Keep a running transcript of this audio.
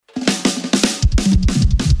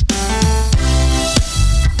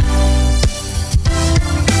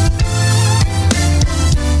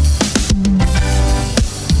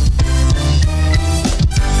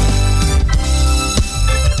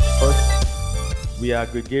We are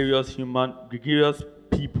gregarious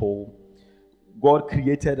people. God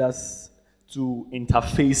created us to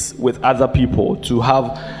interface with other people, to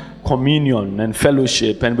have communion and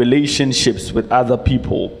fellowship and relationships with other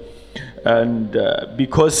people. And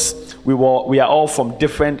because we are all from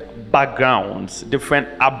different backgrounds, different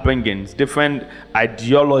upbringings, different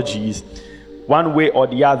ideologies, one way or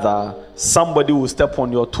the other, somebody will step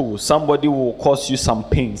on your toes, somebody will cause you some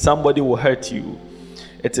pain, somebody will hurt you.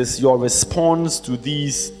 It is your response to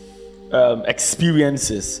these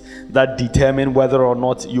experiences that determine whether or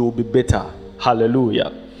not you will be better.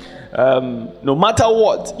 Hallelujah. No matter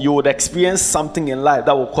what, you would experience something in life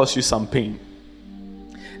that will cause you some pain.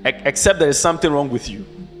 Except there is something wrong with you.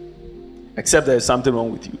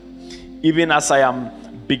 Even as I am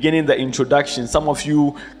beginning the introduction, some of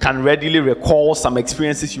you can readily recall some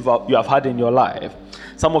experiences you have had in your life.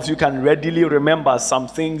 Some of you can readily remember some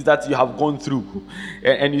things that you have gone through.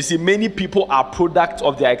 And you see, many people are product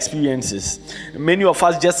of their experiences. Many of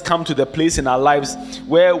us just come to the place in our lives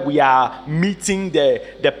where we are meeting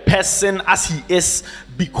the person as he is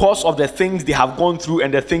because of the things they have gone through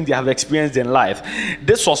and the things they have experienced in life.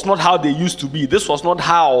 This was not how they used to be. This was not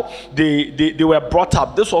how they were brought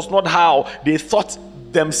up. This was not how they thought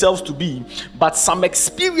themselves to be, but some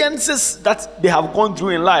experiences that they have gone through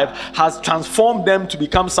in life has transformed them to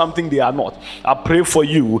become something they are not. I pray for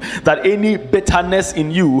you that any bitterness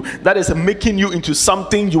in you that is making you into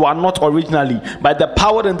something you are not originally, by the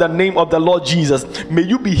power in the name of the Lord Jesus, may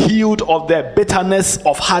you be healed of the bitterness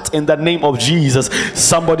of heart in the name of Jesus.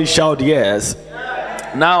 Somebody shout yes.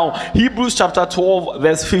 Now, Hebrews chapter 12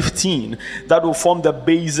 verse 15, that will form the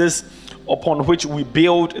basis upon which we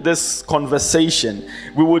build this conversation.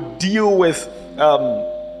 We will deal with some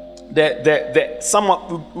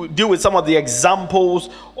of the examples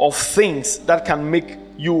of things that can make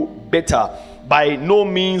you better. By no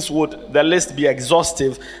means would the list be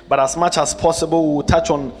exhaustive, but as much as possible, we will touch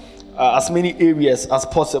on as many areas as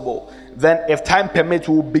possible. Then, if time permits,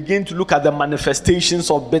 we will begin to look at the manifestations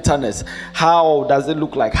of bitterness. How does it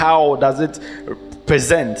look like? How does it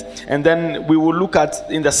present? And then we will look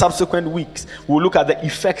at, in the subsequent weeks, we will look at the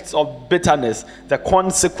effects of bitterness, the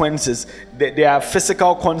consequences. There are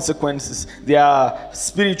physical consequences, there are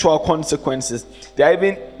spiritual consequences, there are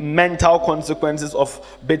even mental consequences of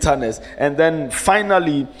bitterness. And then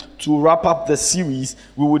finally, to wrap up the series,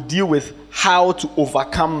 we will deal with how to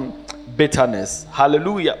overcome bitterness.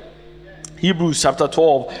 Hallelujah. Hebrews chapter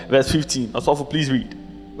 12 verse 15. Asofo, please read.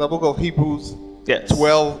 The book of Hebrews, yes.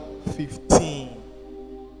 12:15.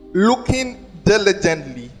 Looking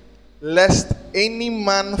diligently, lest any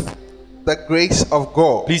man the grace of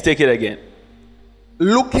God. Please take it again.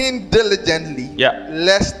 Looking diligently,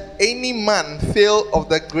 lest any man fail of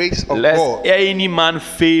the grace of God. Lest any man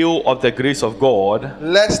fail of the grace of God.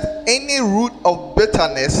 Lest any root of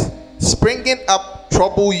bitterness springing up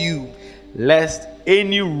trouble you. Lest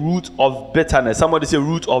any root of bitterness. Somebody say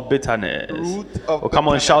root of bitterness. Come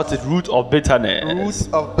on, shout it. Root of bitterness.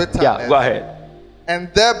 Root of bitterness. Yeah, go ahead.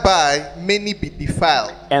 And thereby many be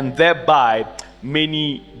defiled. And thereby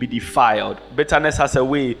many be defiled. Bitterness has a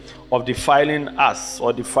way of defiling us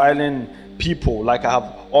or defiling people, like I have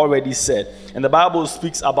already said. And the Bible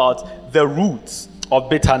speaks about the roots of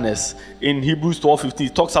bitterness. In Hebrews 12:15,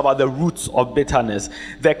 it talks about the roots of bitterness.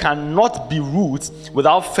 There cannot be roots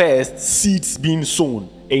without first seeds being sown.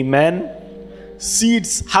 Amen.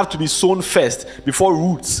 Seeds have to be sown first before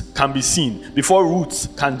roots can be seen, before roots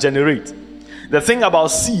can generate. The thing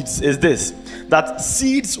about seeds is this, that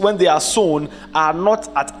seeds, when they are sown, are not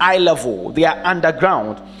at eye level, they are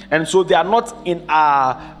underground. And so they are not in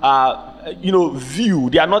our view,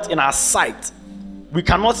 they are not in our sight. We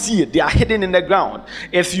cannot see it. They are hidden in the ground.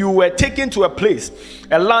 If you were taken to a place,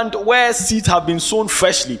 a land where seeds have been sown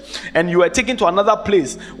freshly, and you were taken to another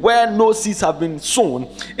place where no seeds have been sown,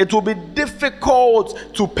 it will be difficult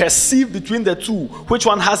to perceive between the two which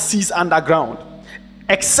one has seeds underground.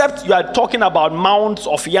 Except you are talking about mounds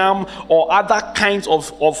of yam or other kinds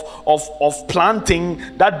of planting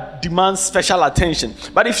that demands special attention.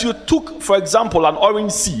 But if you took, for example, an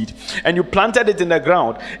orange seed and you planted it in the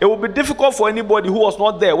ground, it would be difficult for anybody who was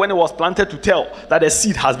not there when it was planted to tell that a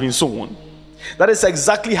seed has been sown. That is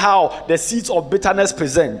exactly how the seeds of bitterness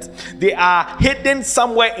present. They are hidden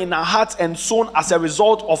somewhere in our hearts and sown as a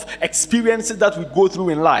result of experiences that we go through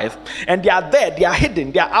in life. And they are there, they are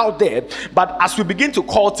hidden, they are out there. But as we begin to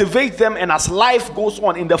cultivate them and as life goes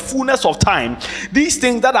on in the fullness of time, these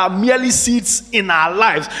things that are merely seeds in our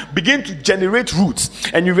lives begin to generate roots.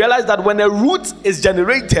 And you realize that when a root is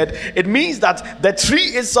generated, it means that the tree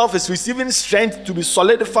itself is receiving strength to be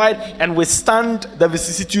solidified and withstand the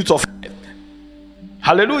vicissitudes of life.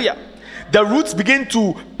 Hallelujah. the roots begin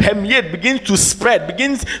to permeate, begins to spread,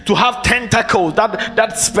 begins to have tentacles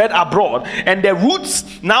that spread abroad, and the roots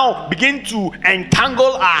now begin to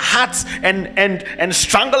entangle our hearts and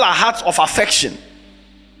strangle our hearts of affection.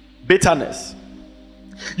 Bitterness.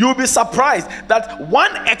 You'll be surprised that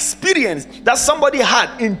one experience that somebody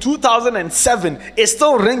had in 2007 is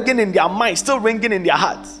still ringing in their mind, still ringing in their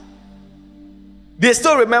hearts. They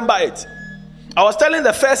still remember it. I was telling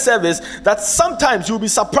the first service that sometimes you'll be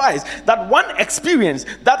surprised that one experience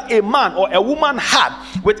that a man or a woman had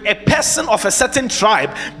with a person of a certain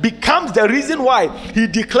tribe becomes the reason why he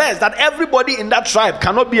declares that everybody in that tribe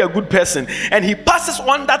cannot be a good person, and he passes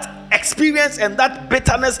on that experience and that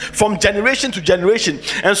bitterness from generation to generation.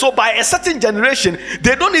 And so by a certain generation,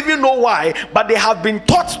 they don't even know why, but they have been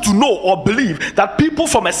taught to know or believe that people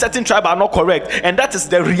from a certain tribe are not correct, and that is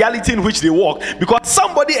the reality in which they walk, because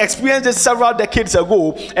somebody experienced it several decades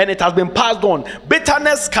ago and it has been passed on.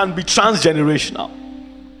 Bitterness can be transgenerational.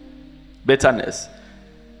 Bitterness.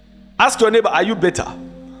 Ask your neighbor, are you bitter?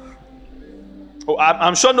 Oh,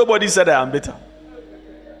 I'm sure nobody said I am bitter.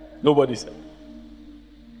 Nobody said.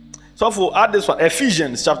 So for add this one,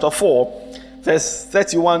 Ephesians chapter 4, verses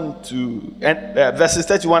 31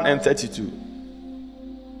 and 32.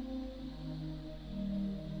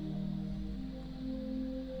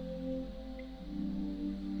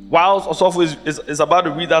 Whilst Osofo is about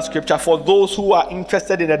to read that scripture, for those who are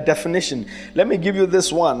interested in a definition, let me give you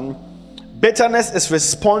this one. Bitterness is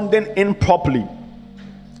responding improperly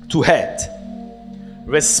to hurt.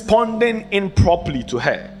 Responding improperly to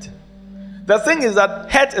hurt. The thing is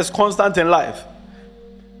that hurt is constant in life.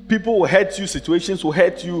 People will hurt you, situations will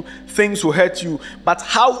hurt you, things will hurt you, but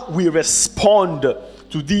how we respond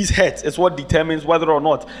to these hurts is what determines whether or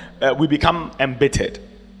not we become embittered.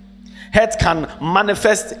 Hurt can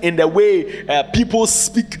manifest in the way people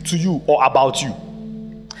speak to you or about you.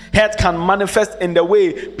 Hurt can manifest in the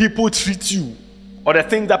way people treat you or the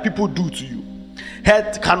things that people do to you.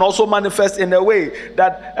 Hurt can also manifest in the way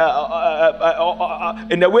that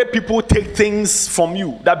in the way people take things from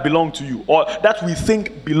you that belong to you or that we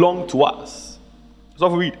think belong to us. So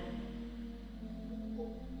we read.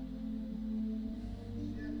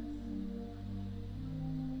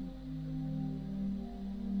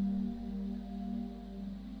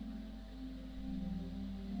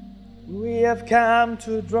 We have come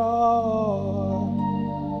to draw.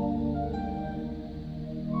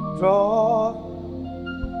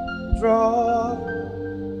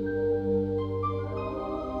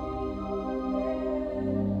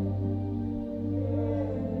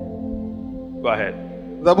 Go ahead.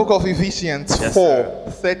 The book of Ephesians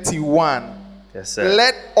 4:31. Yes, sir.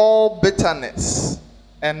 Let all bitterness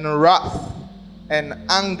and wrath and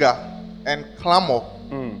anger and clamor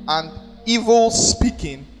and evil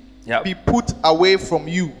speaking be put away from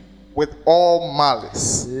you with all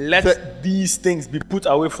malice. Let these things be put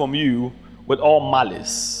away from you with all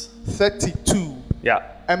malice. 32. Yeah.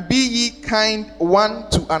 And be ye kind one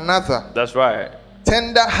to another. That's right.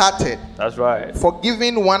 Tender-hearted. That's right.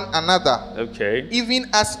 Forgiving one another. Okay. Even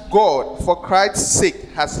as God, for Christ's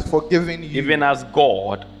sake, has forgiven you. Even as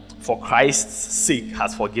God, for Christ's sake,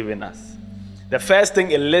 has forgiven us. The first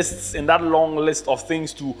thing it lists in that long list of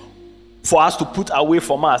things for us to put away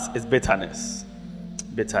from us is bitterness.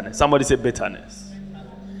 Bitterness. Somebody say bitterness.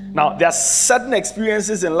 Now, there are certain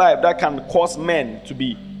experiences in life that can cause men to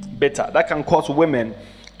be bitter, that can cause women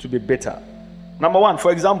to be bitter. Number one,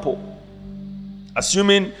 for example,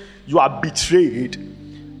 assuming you are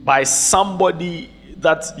betrayed by somebody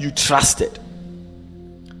that you trusted,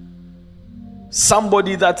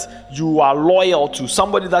 somebody that you are loyal to,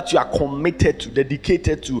 somebody that you are committed to,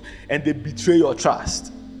 dedicated to, and they betray your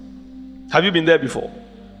trust. Have you been there before?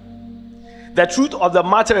 The truth of the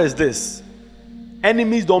matter is this: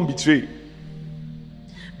 enemies don't betray,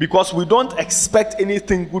 because we don't expect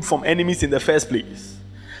anything good from enemies in the first place.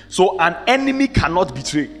 So an enemy cannot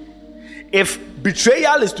betray. If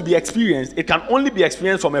betrayal is to be experienced, it can only be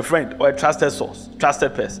experienced from a friend or a trusted source,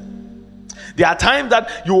 trusted person. There are times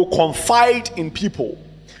that you will confide in people,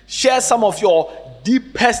 share some of your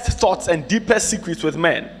deepest thoughts and deepest secrets with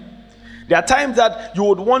men. There are times that you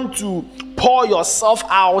would want to pour yourself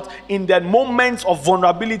out in the moments of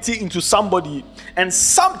vulnerability into somebody. And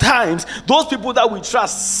sometimes those people that we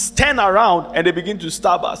trust turn around and they begin to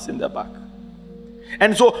stab us in the back.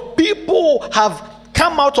 And so people have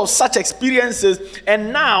come out of such experiences,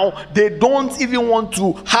 and now they don't even want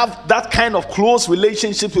to have that kind of close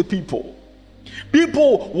relationship with people.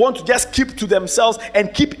 People want to just keep to themselves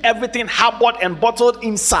and keep everything harbored and bottled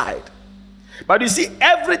inside. But you see,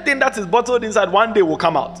 everything that is bottled inside one day will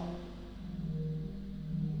come out.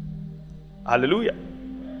 Hallelujah.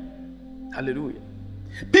 Hallelujah.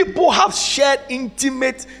 People have shared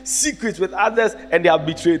intimate secrets with others and they have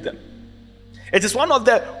betrayed them. It is one of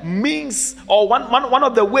the means or one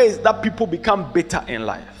of the ways that people become bitter in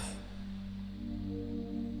life.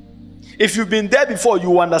 If you've been there before,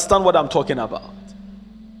 you understand what I'm talking about.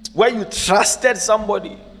 Where you trusted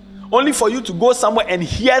somebody only for you to go somewhere and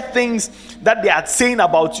hear things that they are saying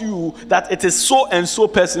about you, that it is so and so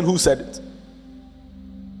person who said it.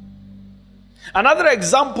 Another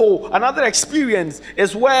example, another experience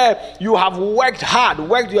is where you have worked hard,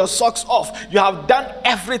 worked your socks off. You have done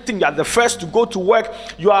everything. You are the first to go to work.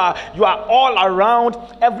 You are all around.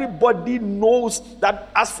 Everybody knows that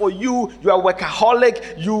as for you, you are a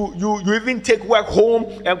workaholic. You even take work home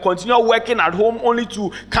and continue working at home only to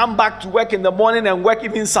come back to work in the morning and work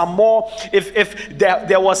even some more. If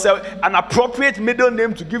there was an appropriate middle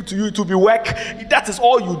name to give to you, to be work, that is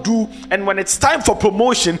all you do. And when it's time for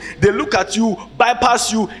promotion, they look at you,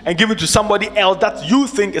 bypass you, and give it to somebody else that you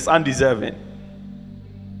think is undeserving.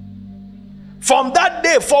 From that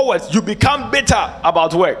day forward, you become bitter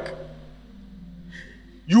about work.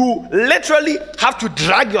 You literally have to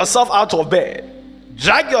drag yourself out of bed,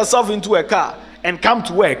 drag yourself into a car, and come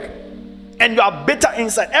to work. And you are bitter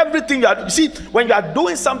inside. Everything you see, when you are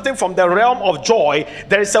doing something from the realm of joy,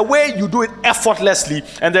 there is a way you do it effortlessly,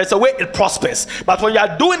 and there is a way it prospers. But when you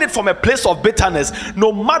are doing it from a place of bitterness,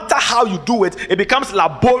 no matter how you do it, it becomes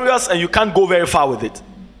laborious and you can't go very far with it.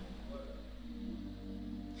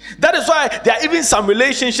 That is why there are even some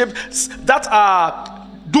relationships that are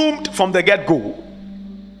doomed from the get-go.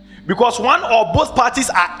 Because one or both parties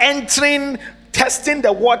are testing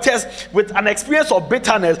the waters with an experience of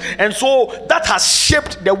bitterness, and so that has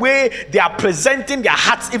shaped the way they are presenting their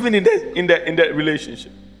hearts even in the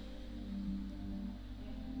relationship.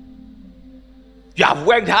 You have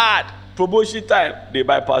worked hard, promotion time, they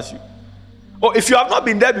bypass you. Oh, if you have not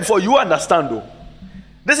been there before, you understand though.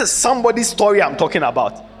 This is somebody's story I'm talking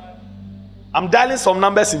about. I'm dialing some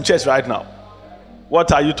numbers in church right now.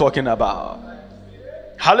 What are you talking about?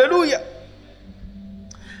 Hallelujah.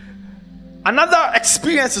 Another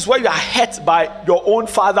experience is where you are hurt by your own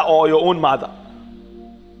father or your own mother.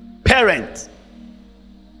 Parent.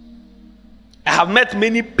 I have met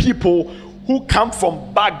many people who come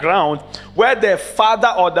from background where their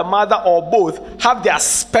father or the mother or both have their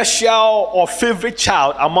special or favorite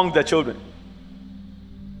child among the children.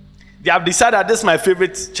 They have decided that this is my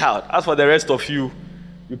favorite child. As for the rest of you,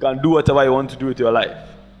 you can do whatever you want to do with your life.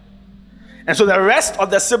 And so the rest of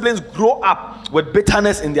the siblings grow up with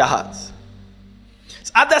bitterness in their hearts.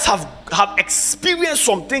 Others have experienced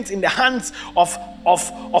some things in the hands of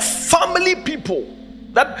family people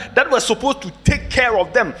that were supposed to take care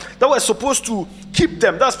of them, that were supposed to keep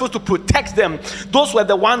them, that were supposed to protect them. Those were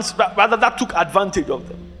the ones that took advantage of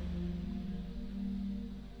them.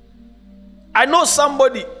 I know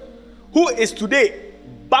somebody who is today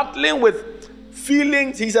battling with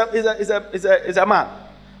feelings. He's a man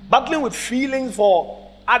battling with feelings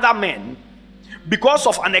for other men because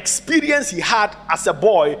of an experience he had as a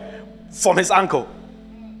boy from his uncle.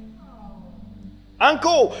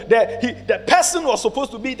 The person was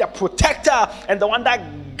supposed to be the protector and the one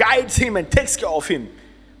that guides him and takes care of him.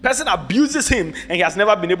 Person abuses him and he has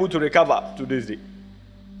never been able to recover to this day.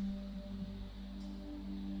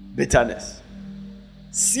 Bitterness.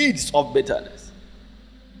 Seeds of bitterness.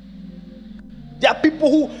 There are people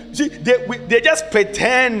who they just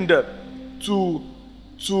pretend to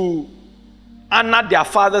honor their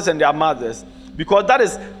fathers and their mothers because that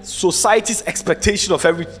is society's expectation of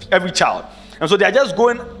every child. And so they are just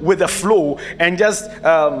going with the flow and just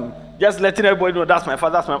letting everybody know that's my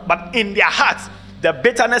father, but in their hearts, the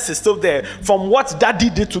bitterness is still there from what daddy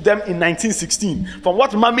did to them in 1916, from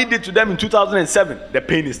what mommy did to them in 2007. The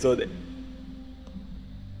pain is still there.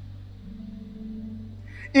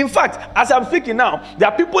 In fact, as I'm speaking now, there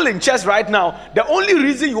are people in church right now. The only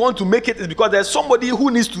reason you want to make it is because there's somebody who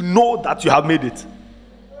needs to know that you have made it.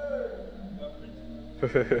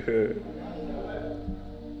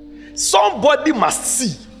 Somebody must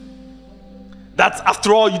see that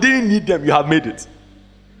after all, you didn't need them, you have made it.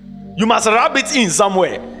 You must rub it in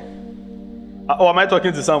somewhere. Or am I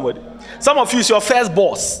talking to somebody? Some of you is your first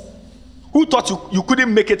boss who thought you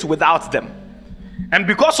couldn't make it without them. And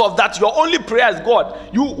because of that, your only prayer is, God,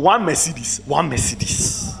 you one Mercedes.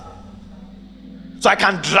 So I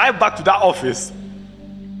can drive back to that office.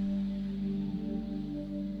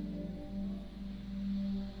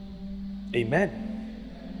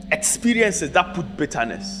 Amen. Experiences that put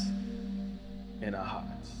bitterness in our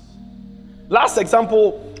hearts. Last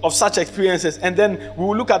example of such experiences, and then we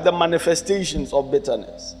will look at the manifestations of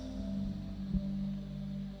bitterness.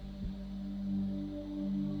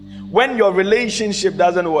 When your relationship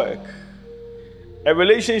doesn't work, a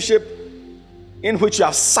relationship in which you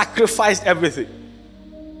have sacrificed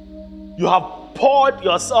everything, you have poured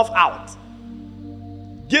yourself out,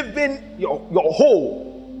 given your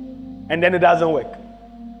whole, and then it doesn't work.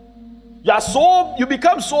 You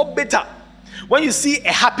become so bitter. When you see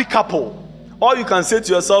a happy couple, all you can say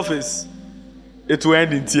to yourself is, it will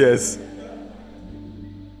end in tears.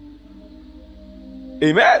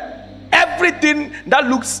 Amen. Everything that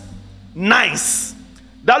looks nice,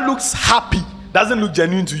 that looks happy, doesn't look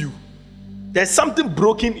genuine to you. There's something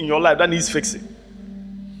broken in your life that needs fixing.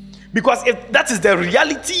 Because if that is the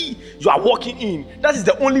reality you are walking in, that is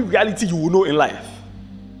the only reality you will know in life.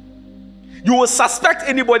 You will suspect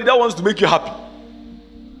anybody that wants to make you happy.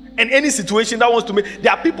 And any situation that wants to make...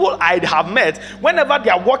 There are people I have met, whenever they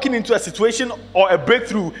are walking into a situation or a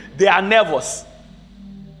breakthrough, they are nervous.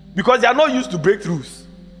 Because they are not used to breakthroughs.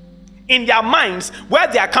 In their minds, where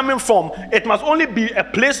they are coming from, it must only be a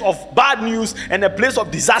place of bad news and a place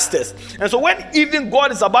of disasters. And so when even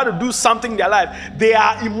God is about to do something in their life, they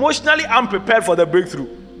are emotionally unprepared for the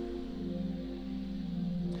breakthrough.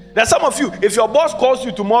 There's some of you, if your boss calls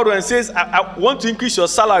you tomorrow and says, I want to increase your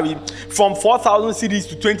salary from 4,000 cedis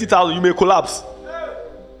to 20,000, you may collapse.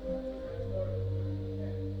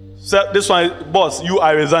 So this one, boss,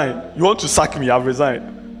 I resign. You want to sack me, I've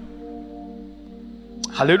resigned.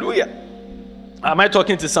 Hallelujah. Am I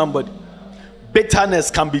talking to somebody?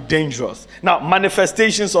 Bitterness can be dangerous. Now,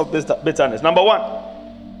 manifestations of bitterness. Number one,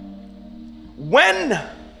 when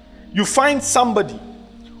you find somebody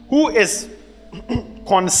who is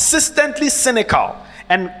consistently cynical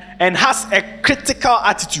and has a critical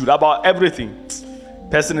attitude about everything,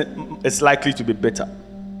 person is likely to be bitter.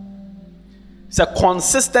 It's a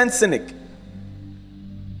consistent cynic.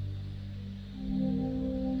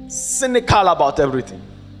 Cynical about everything.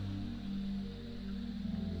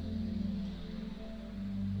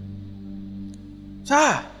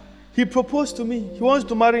 He proposed to me. He wants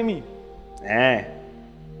to marry me.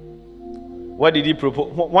 What did he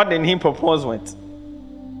propose? What did he propose with?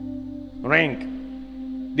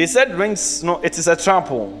 Ring. They said rings, no, it is a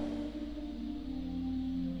trample.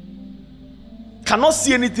 Cannot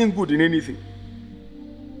see anything good in anything.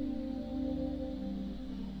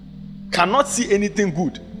 Cannot see anything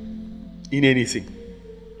good in anything.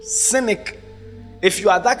 Cynic. If you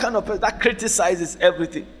are that kind of person that criticizes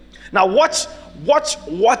everything. Now watch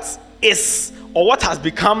what is or what has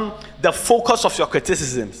become the focus of your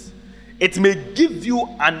criticisms. It may give you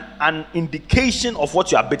an indication of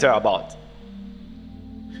what you are bitter about.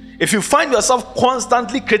 If you find yourself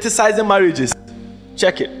constantly criticizing marriages,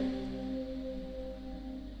 check it.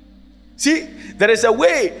 See, there is a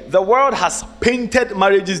way the world has painted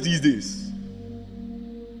marriages these days.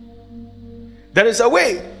 There is a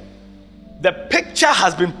way the picture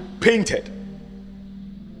has been painted.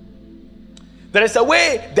 There is a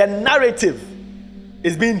way the narrative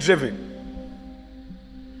is being driven.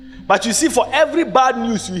 But you see, for every bad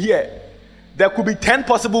news you hear, there could be 10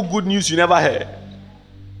 possible good news you never heard.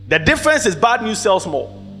 The difference is bad news sells more.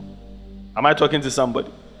 Am I talking to somebody?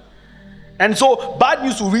 And so bad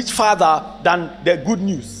news will reach farther than the good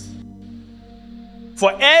news.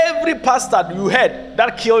 For every pastor you heard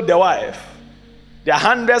that killed their wife, there are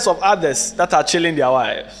hundreds of others that are killing their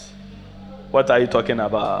wives. What are you talking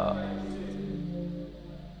about?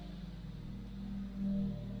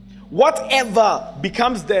 Whatever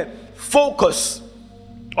becomes the focus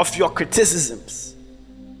of your criticisms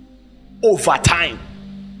over time,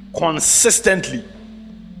 consistently,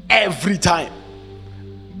 every time,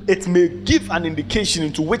 it may give an indication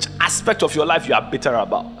into which aspect of your life you are bitter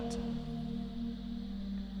about.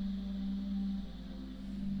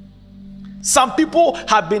 Some people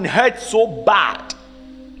have been hurt so bad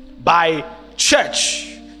by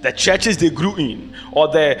church, the churches they grew in, or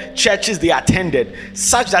the churches they attended,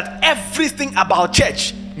 such that everything about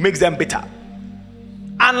church makes them bitter.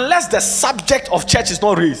 Unless the subject of church is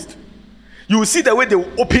not raised, you will see the way they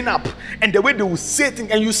will open up and the way they will say things,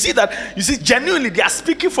 and you see genuinely they are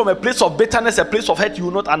speaking from a place of bitterness, a place of hurt you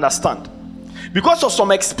will not understand. Because of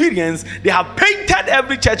some experience, they have painted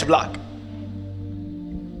every church black.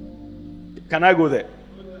 Can I go there?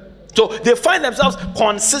 So they find themselves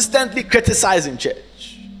consistently criticizing church.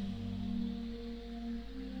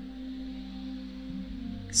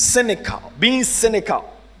 Being cynical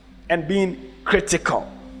and being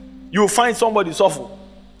critical. You will find somebody awful.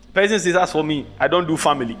 Person says, as for me, I don't do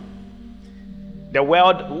family. The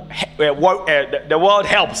world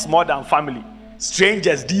helps more than family.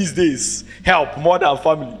 Strangers these days help more than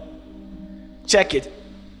family. Check it.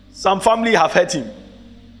 Some family have hurt him.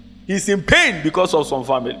 He's in pain because of some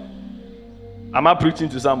family. Am I preaching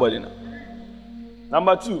to somebody now?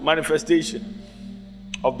 Number 2, manifestation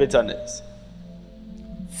of bitterness.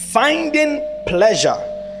 Finding pleasure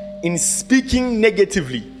in speaking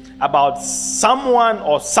negatively about someone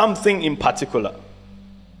or something in particular.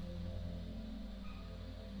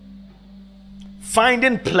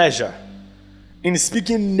 Finding pleasure in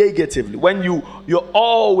speaking negatively. When you're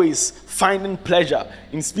always finding pleasure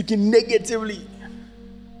in speaking negatively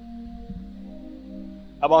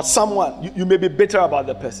about someone, you may be bitter about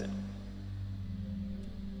the person.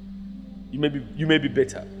 You may be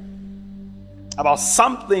bitter about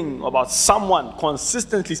something, about someone,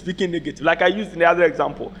 consistently speaking negative. Like I used in the other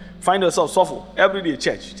example, find yourself suffering every day,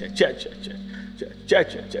 church.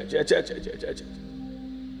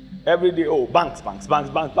 Every day,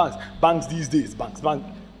 banks these days, banks.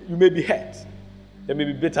 You may be hurt. There may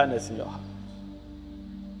be bitterness in your heart.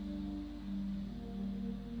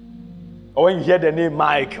 Or when you hear the name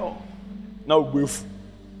Michael, now with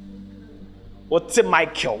what's it,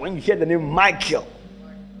 Michael? When you hear the name Michael,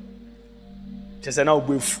 just now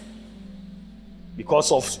with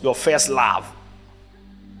because of your first love,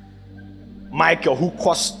 Michael, who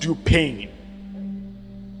caused you pain.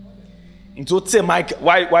 Into say Michael,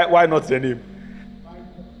 why not the name?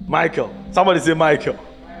 Michael. Somebody say Michael.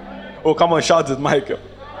 Oh, come on, shout it, Michael.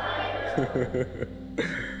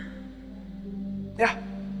 Yeah.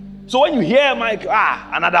 So when you hear Michael,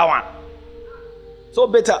 another one. So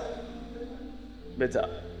better.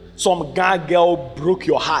 Some guy girl broke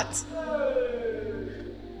your heart.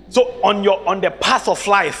 So on the path of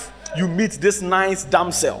life, you meet this nice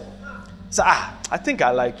damsel. So I think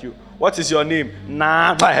I like you. What is your name?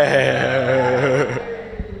 Nah.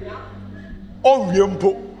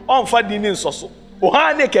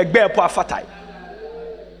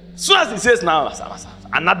 Soon as he says now,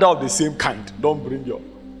 another of the same kind. Don't bring your.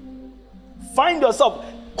 Find yourself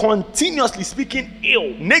continuously speaking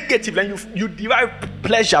ill, negative, and you derive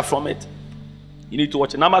pleasure from it. You need to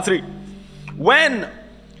watch it. Number 3, when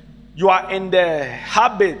you are in the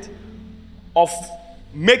habit of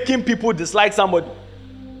making people dislike somebody,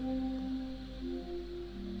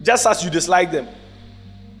 just as you dislike them.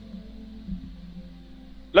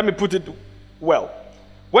 Let me put it well.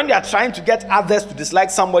 When you are trying to get others to dislike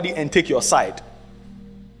somebody and take your side,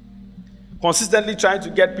 consistently trying to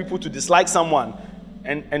get people to dislike someone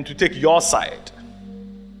and to take your side.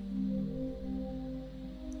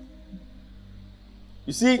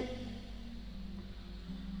 You see,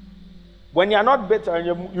 when you are not bitter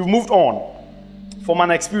and you've moved on, from an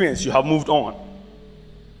experience, you have moved on.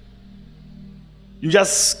 You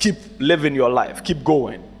just keep living your life, keep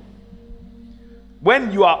going.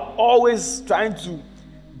 When you are always trying to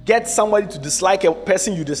get somebody to dislike a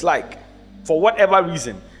person you dislike, for whatever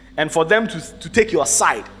reason, and for them to take your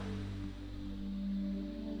side,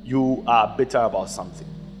 you are bitter about something.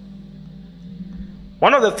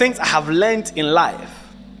 One of the things I have learned in life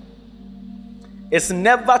is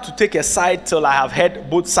never to take a side till I have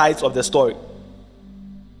heard both sides of the story.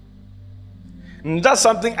 And that's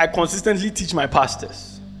something I consistently teach my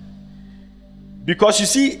pastors. Because you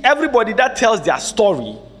see, everybody that tells their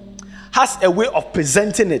story has a way of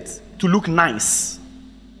presenting it to look nice.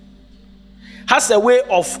 Has a way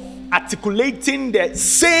of articulating the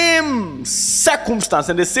same circumstance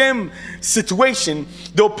and the same situation.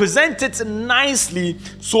 They'll present it nicely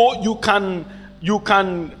so you can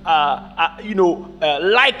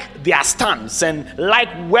like their stance and like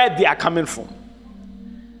where they are coming from.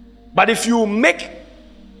 But if you make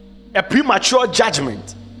a premature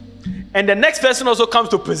judgment and the next person also comes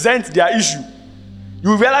to present their issue,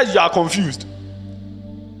 you realize you are confused.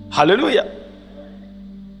 Hallelujah.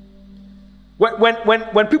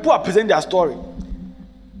 When people are presenting their story,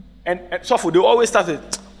 and so they always start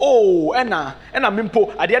with, oh, Enna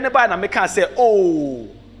Mimpo, at the end of the day, I say, oh.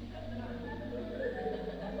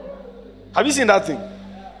 Have you seen that thing?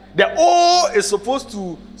 The oh is supposed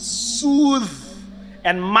to soothe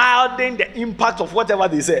and milden the impact of whatever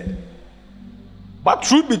they said. But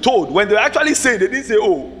truth be told, when they actually say, they didn't say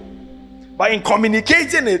oh. But in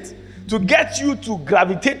communicating it, to get you to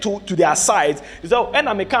gravitate to their side, you say, and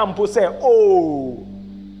I make say, oh.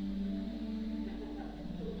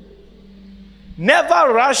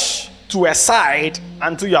 Never rush to a side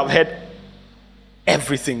until you have heard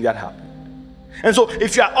everything that happened. And so,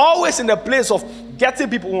 if you are always in the place of getting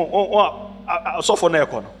people,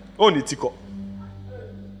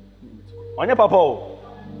 Onye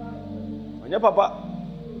papa.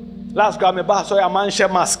 Last time me ba so ya man share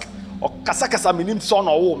mask. O kasa minim so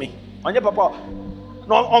no wo me. Onye papa.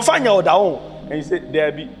 No on fanya oda on. And you say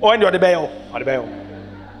there be. O end the bell. The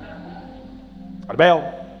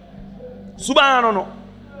bell. Subano no.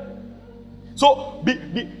 So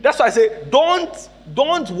that's why I say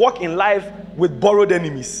don't walk in life with borrowed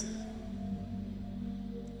enemies.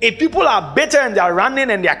 If people are better and they are running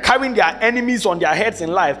and they are carrying their enemies on their heads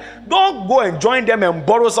in life, don't go and join them and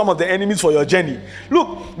borrow some of the enemies for your journey.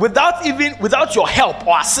 Look, without your help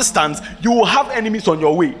or assistance, you will have enemies on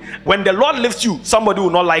your way. When the Lord lifts you, somebody will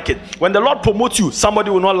not like it. When the Lord promotes you, somebody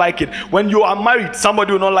will not like it. When you are married,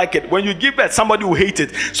 somebody will not like it. When you give birth, somebody will hate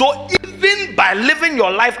it. So even by living your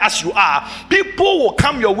life as you are, people will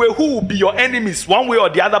come your way who will be your enemies one way or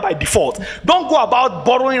the other by default. Don't go about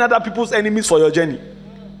borrowing other people's enemies for your journey.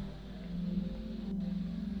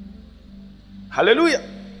 Hallelujah.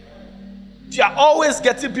 You are always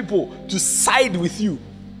getting people to side with you,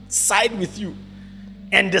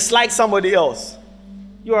 and dislike somebody else.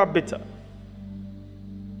 You are bitter.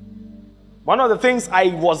 One of the things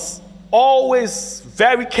I was always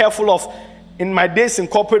very careful of in my days in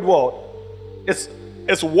corporate world is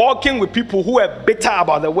working with people who were bitter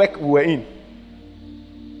about the work we were in.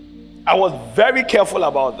 I was very careful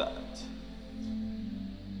about that,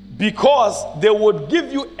 because they would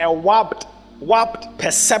give you a warped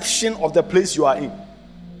perception of the place you are in.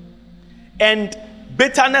 And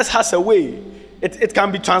bitterness has a way, it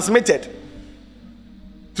can be transmitted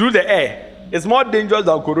through the air. It's more dangerous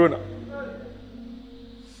than corona,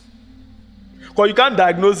 because you can't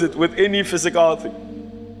diagnose it with any physical thing.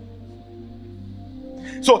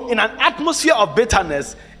 So in an atmosphere of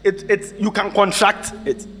bitterness, you can contract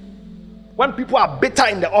it. When people are bitter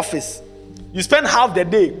in the office, you spend half the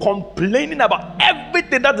day complaining about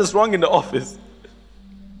everything that is wrong in the office.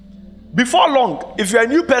 Before long, if you're a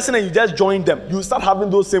new person and you just join them, you start having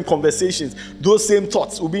those same conversations, those same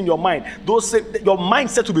thoughts will be in your mind. Your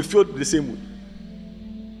mindset will be filled with the same way.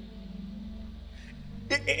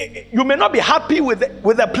 You may not be happy with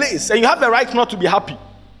the place, and you have the right not to be happy.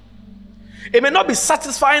 It may not be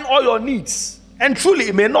satisfying all your needs, and truly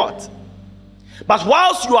it may not. But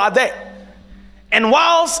whilst you are there, and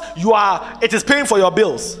whilst it is paying for your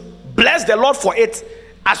bills, bless the Lord for it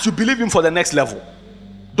as you believe Him for the next level.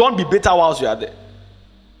 Don't be bitter whilst you are there.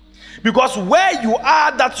 Because where you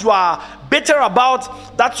are that you are bitter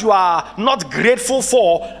about, that you are not grateful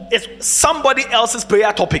for, is somebody else's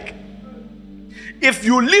prayer topic. If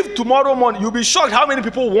you leave tomorrow morning, you'll be shocked how many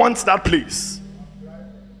people want that place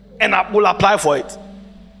and will apply for it.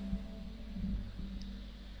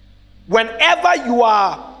 Whenever you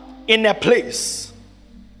are in a place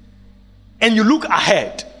and you look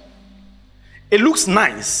ahead, it looks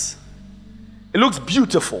nice, it looks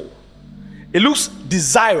beautiful, it looks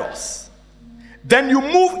desirous. Then you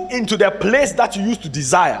move into the place that you used to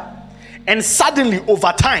desire, and suddenly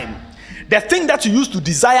over time, the thing that you used to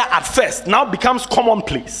desire at first now becomes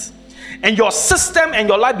commonplace, and your system and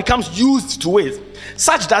your life becomes used to it,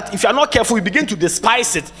 such that if you are not careful, you begin to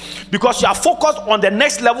despise it, because you are focused on the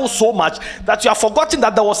next level so much that you have forgotten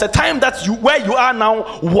that there was a time that where you are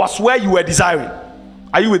now was where you were desiring.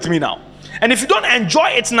 Are you with me now? And if you don't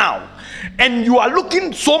enjoy it now, and you are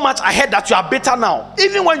looking so much ahead that you are better now,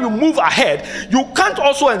 even when you move ahead, you can't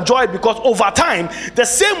also enjoy it, because over time, the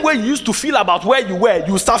same way you used to feel about where you were,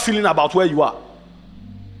 you start feeling about where you are.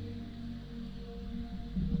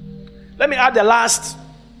 Let me add the last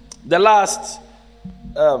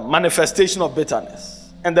manifestation of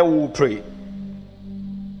bitterness, and then we will pray.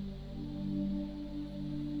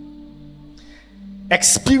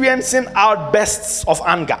 Experiencing outbursts of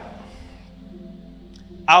anger.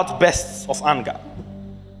 Outbursts of anger.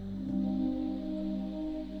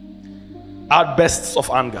 Outbursts of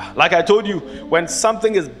anger. Like I told you, when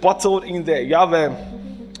something is bottled in there, you have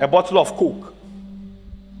a bottle of Coke,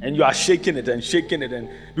 and you are shaking it, and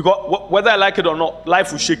because whether I like it or not,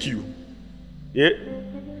 life will shake you. Yeah,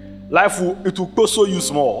 it will also you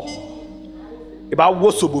small.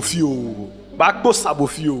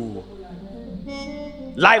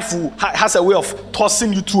 Life has a way of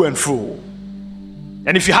tossing you to and fro.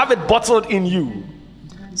 And if you have it bottled in you,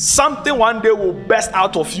 something one day will burst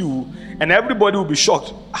out of you, and everybody will be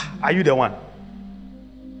shocked. Are you the one?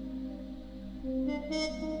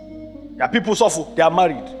 There are people suffer, they are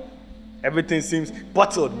married. Everything seems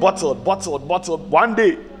bottled. One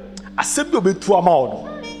day, I said to be too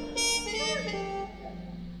amount.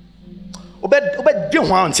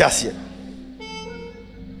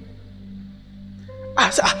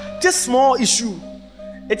 This small issue,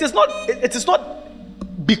 it is not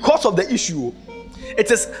because of the issue.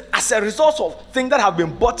 It is as a result of things that have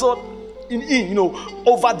been bottled in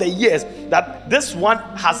over the years, that this one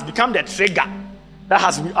has become the trigger that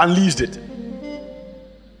has unleashed it.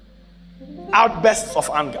 Outbursts of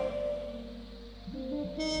anger.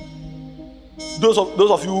 Those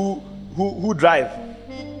of you who drive,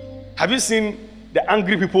 Have you seen the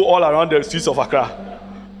angry people all around the streets of Accra?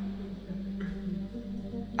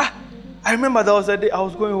 I remember there was a day I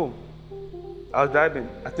was going home. I was driving.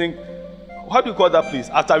 I think, how do you call that place?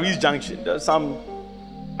 After East Junction. There's some,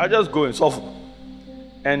 I just go in Suffolk.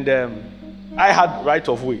 And I had right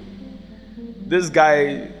of way. This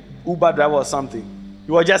guy, Uber driver or something,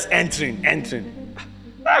 he was just entering.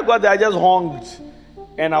 I got there, I just honked.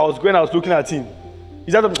 And I was looking at him.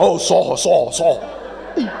 He said, oh, saw.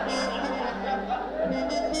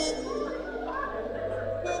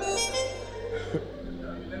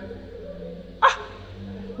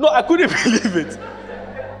 No, I couldn't believe it.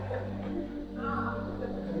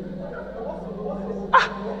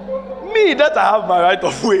 Me that I have my right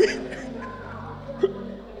of way.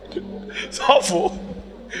 So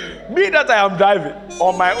me that I am driving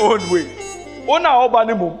on my own way.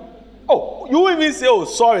 Oh, you even say, oh,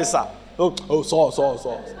 sorry, sir. Oh,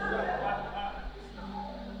 sorry.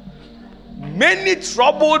 Many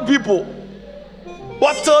troubled people,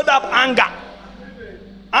 bottled up anger,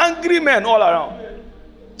 angry men all around.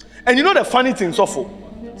 And you know the funny thing, Sofo?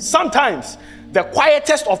 Sometimes the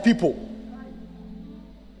quietest of people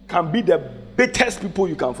can be the bitterest people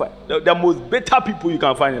you can find. The most bitter people you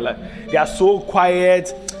can find in life. They are so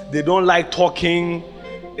quiet. They don't like talking.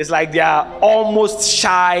 It's like they are almost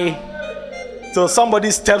shy till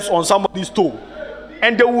somebody steps on somebody's toe.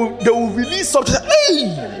 And they will release something.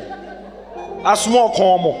 Hey! A small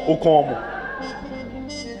como.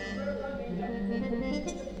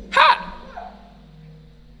 Ha!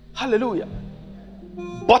 Hallelujah.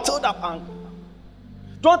 Bottled up anger.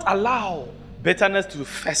 Don't allow bitterness to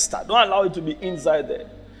fester. Don't allow it to be inside there.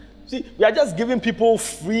 See, we are just giving people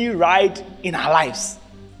free ride in our lives.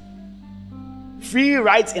 Free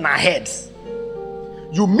rides in our heads.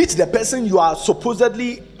 You meet the person you are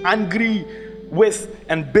supposedly angry with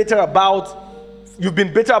and bitter about. You've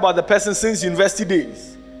been bitter about the person since university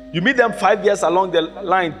days. You meet them 5 years along the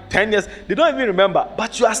line, 10 years. They don't even remember,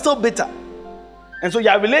 but you are still bitter. And so you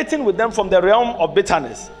are relating with them from the realm of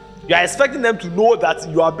bitterness. You are expecting them to know that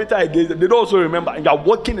you are bitter against them. They don't also remember, and you are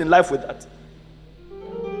working in life with that.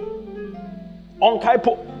 On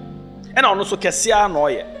kaipo, and on also kesia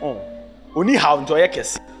noye. Oni how into ye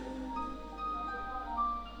kesi.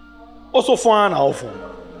 Also fun how fun.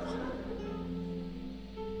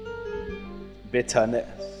 Bitterness.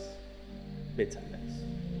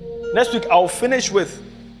 Next week I'll finish with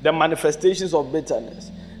the manifestations of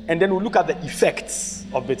bitterness. And then we'll look at the effects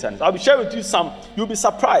of bitterness. I'll be sharing with you some, you'll be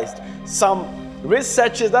surprised, some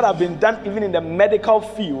researches that have been done even in the medical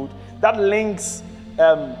field that links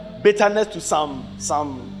bitterness to some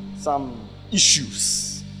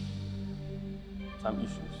issues. Some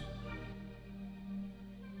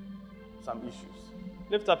issues.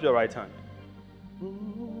 Lift up your right hand.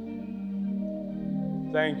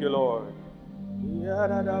 Thank you, Lord.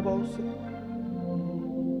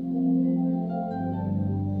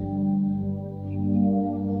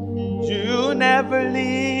 You never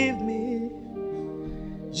leave me.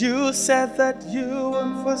 You said that you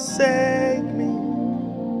won't forsake me.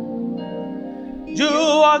 You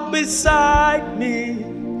walk beside me,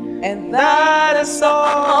 and that is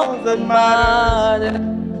all that matters.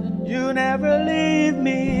 You never leave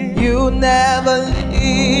me. You never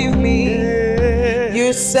leave me. Yeah.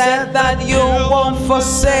 You said that you won't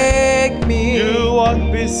forsake me. You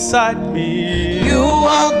walk beside me. You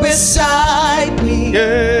walk beside me.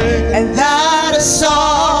 Yeah. And that is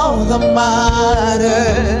all that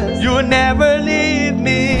matters. You never leave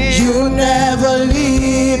me. You never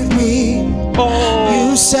leave me. Oh.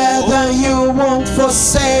 You said that you won't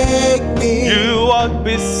forsake me. You walk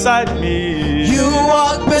beside me. You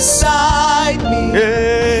walk beside me.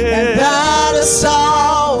 Yeah. And that is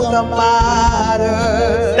all that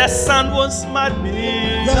matters. The sun won't smite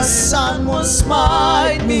me. The sun won't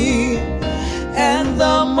smite me. And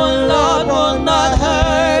the Lord will not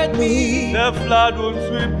hurt me. The flood won't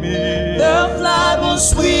sweep me. The flood will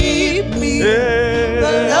sweep me. Yeah.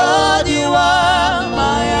 The Lord, you are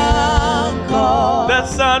my anchor. The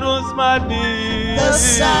sun won't smite me. The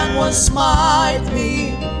sun will smite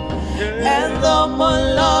me. And the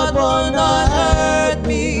Lord will not hurt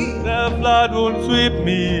me. The flood won't sweep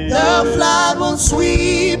me. The flood will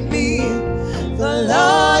sweep me. The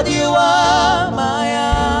Lord, you are my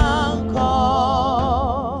anchor.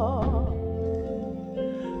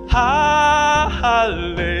 Hallelujah.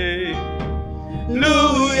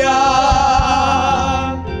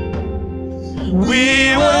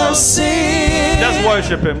 We will sing. Just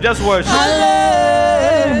worship Him. Just worship.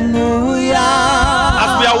 Hallelujah.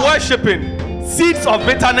 As we are worshiping, seeds of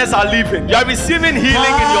bitterness are leaving. You are receiving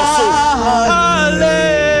healing in your soul. Hallelujah.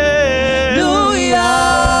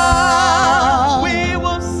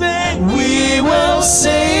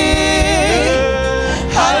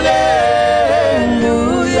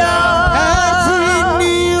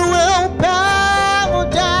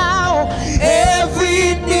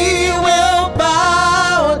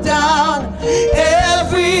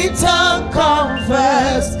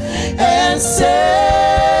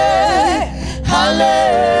 say hallelujah.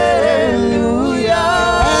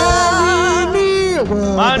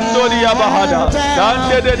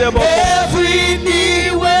 Every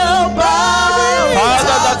knee will bow.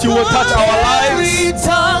 Father, that you will touch our lives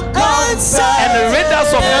and rid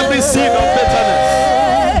us of every seed of bitterness.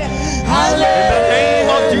 In the name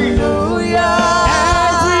of Jesus.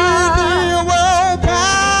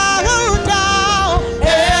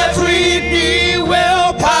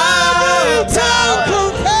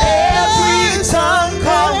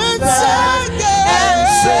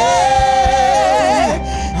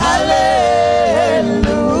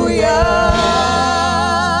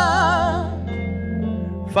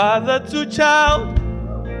 Father to child,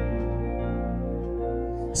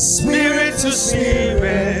 spirit to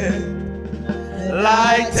spirit,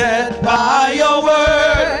 lighted by your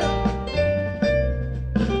word.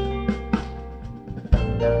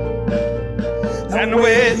 And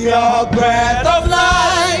with your breath of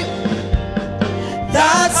life,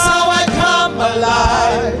 that's how I come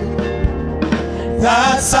alive.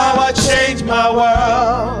 That's how I change my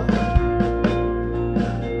world.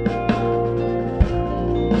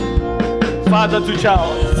 Father to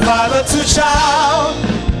child, Father to child,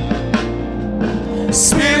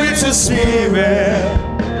 spirit to spirit,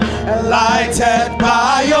 enlightened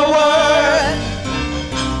by your word.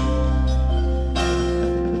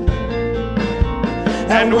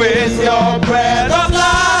 And with your breath of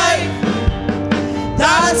life,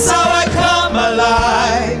 that's how I come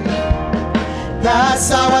alive. That's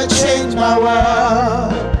how I change my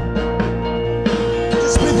world.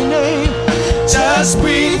 Just breathe your name. Just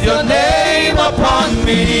breathe your name upon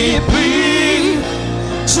me. Breathe.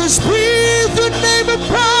 Just breathe your name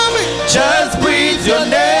upon me. Just breathe your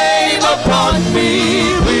name upon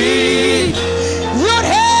me. Breathe. Your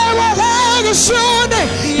hair is your name.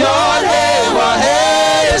 Your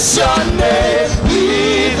hair is your name.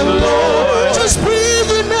 Breathe, Lord. Just breathe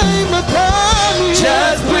your name upon me.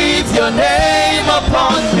 Just breathe your name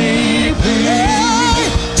upon me.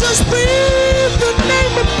 Breathe. Just breathe your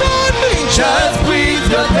name upon me. Just breathe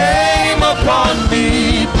your name upon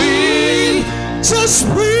me. Breathe. Just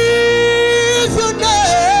breathe your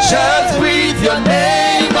name. Just breathe your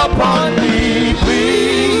name upon me.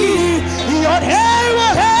 Breathe. Your hair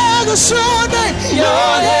is your name.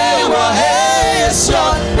 Your hair is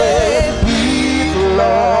your name. Breathe,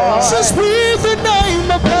 Lord. Just breathe your name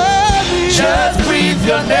upon me. Just breathe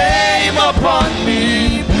your name upon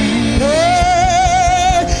me. Breathe.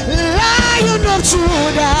 Hey, Lion of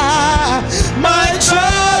Judah, my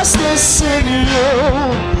trust is in you.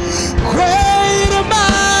 Great and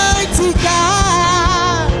mighty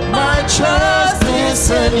God, my trust is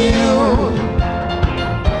in you.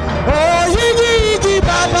 Oh,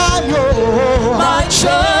 Baba, no. My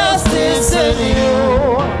trust is in you.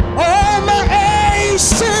 Oh, my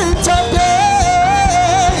ancient of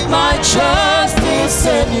days, my trust is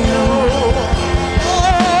in you.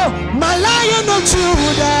 Oh, my Lion of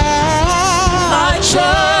Judah, my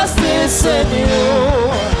trust is in you.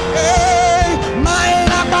 Hey, my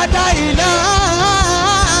Labadaina,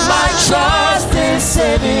 my trust is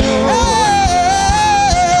in you.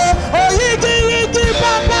 Hey, oh,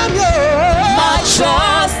 Baba, no. My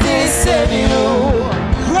trust is in you.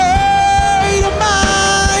 Great and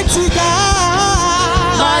mighty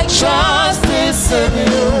God, my trust is in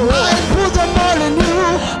you. I put them all in you.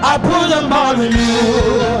 I put them all in you.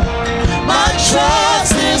 My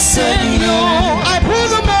trust is in you. I put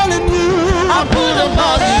them all in you. I put them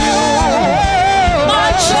all in you. My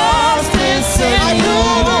trust is in you.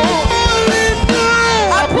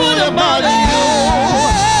 I put them all in you.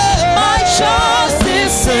 My trust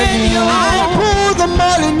is in you. I put them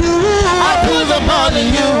all in you. I put them all in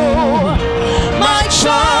you. My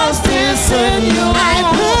trust is in you. I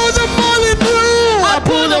put them all in you. I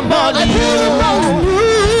put them all in you.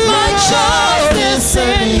 My trust is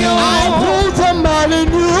in you. I put them all in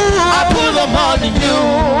you. I put them all in you.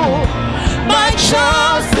 My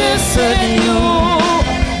trust is in you.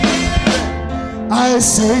 I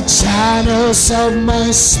say, channels of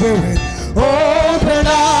my spirit, open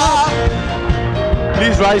up.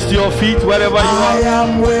 Please rise to your feet wherever you are. I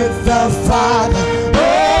am with the Father.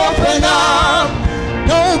 Open up.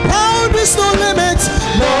 No boundaries, no limits.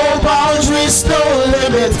 No boundaries, no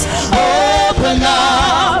limits. Open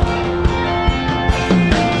up.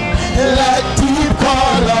 Let deep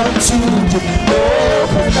call unto you.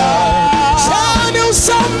 Open up. Channels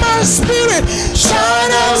of my spirit.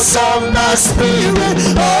 Channels of my spirit.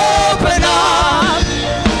 Open up.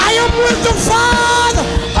 I am with the Father.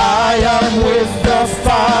 I am with the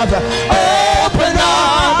Father. Open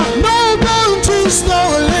up. No boundaries, no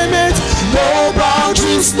limits. No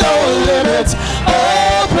boundaries, no limits.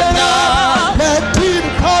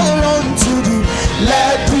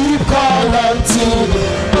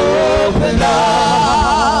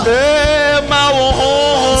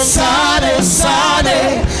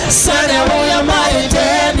 Sana Uya Maya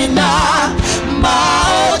Denina,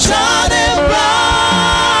 Mao Chanebra,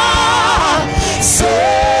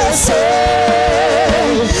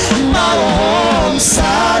 Mao Home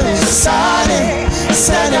Sane,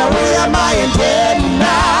 Sana Uya Maya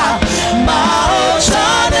Denina, Mao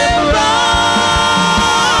Chanebra,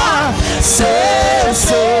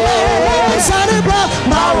 Sanebra,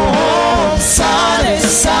 Mao Home Sane,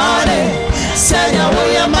 Sana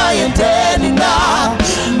Uya Maya Denina.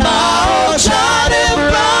 Mao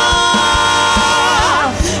Chanebra,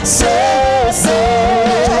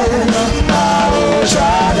 Mao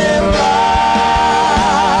Chanebra,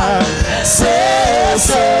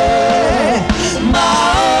 Mao Chanebra,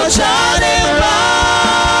 Mao Chanebra,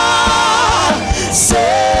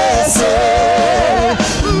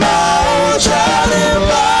 Mao Chanebra.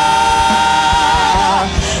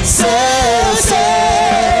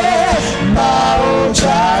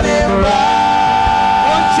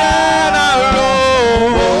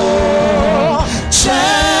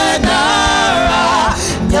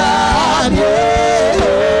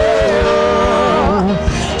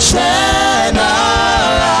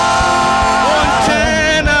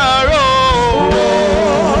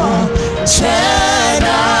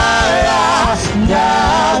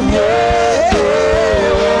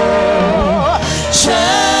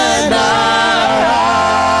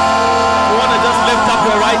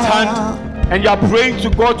 And you are praying to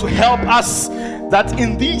God to help us that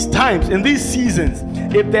in these times, in these seasons,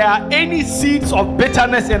 if there are any seeds of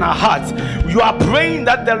bitterness in our hearts, you are praying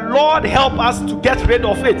that the Lord help us to get rid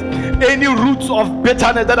of it. Any roots of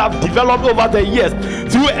bitterness that have developed over the years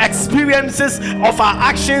through experiences of our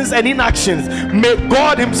actions and inactions, may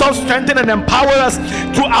God Himself strengthen and empower us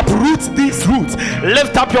to uproot these roots.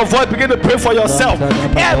 Lift up your voice, begin to pray for yourself.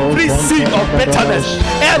 Every seed of bitterness,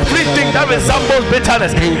 everything that resembles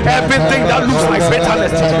bitterness, everything that looks like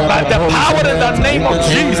bitterness, by the power in the name of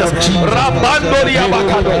Jesus.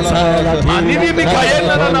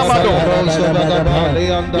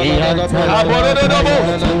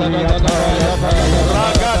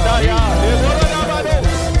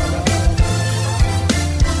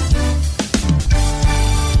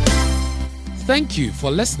 Thank you for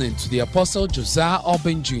listening to the Apostle Josiah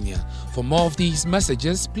Urban Jr. For more of these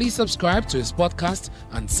messages, please subscribe to his podcast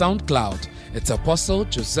and SoundCloud. It's Apostle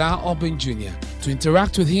Josiah Urban Jr. To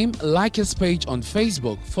interact with him, like his page on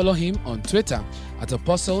Facebook, follow him on Twitter at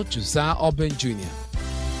Apostle Josiah Urban Jr.